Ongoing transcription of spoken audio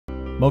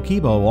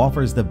Mokibo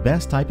offers the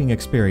best typing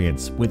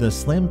experience with a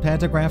slim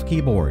pantograph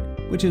keyboard,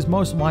 which is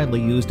most widely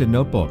used in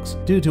notebooks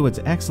due to its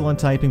excellent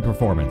typing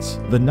performance.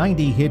 The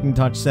 90 hidden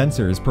touch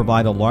sensors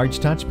provide a large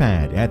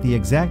touchpad at the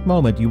exact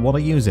moment you want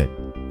to use it.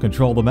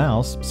 Control the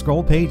mouse,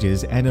 scroll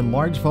pages, and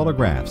enlarge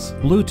photographs.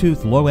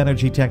 Bluetooth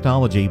low-energy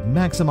technology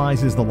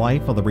maximizes the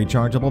life of the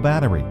rechargeable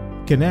battery.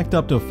 Connect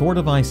up to 4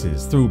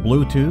 devices through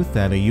Bluetooth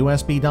and a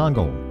USB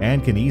dongle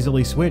and can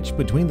easily switch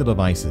between the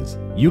devices.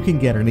 You can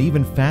get an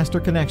even faster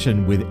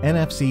connection with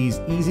NFC's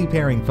easy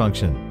pairing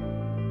function.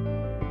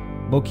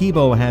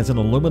 Mokibo has an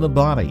aluminum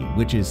body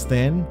which is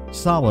thin,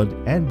 solid,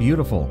 and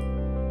beautiful.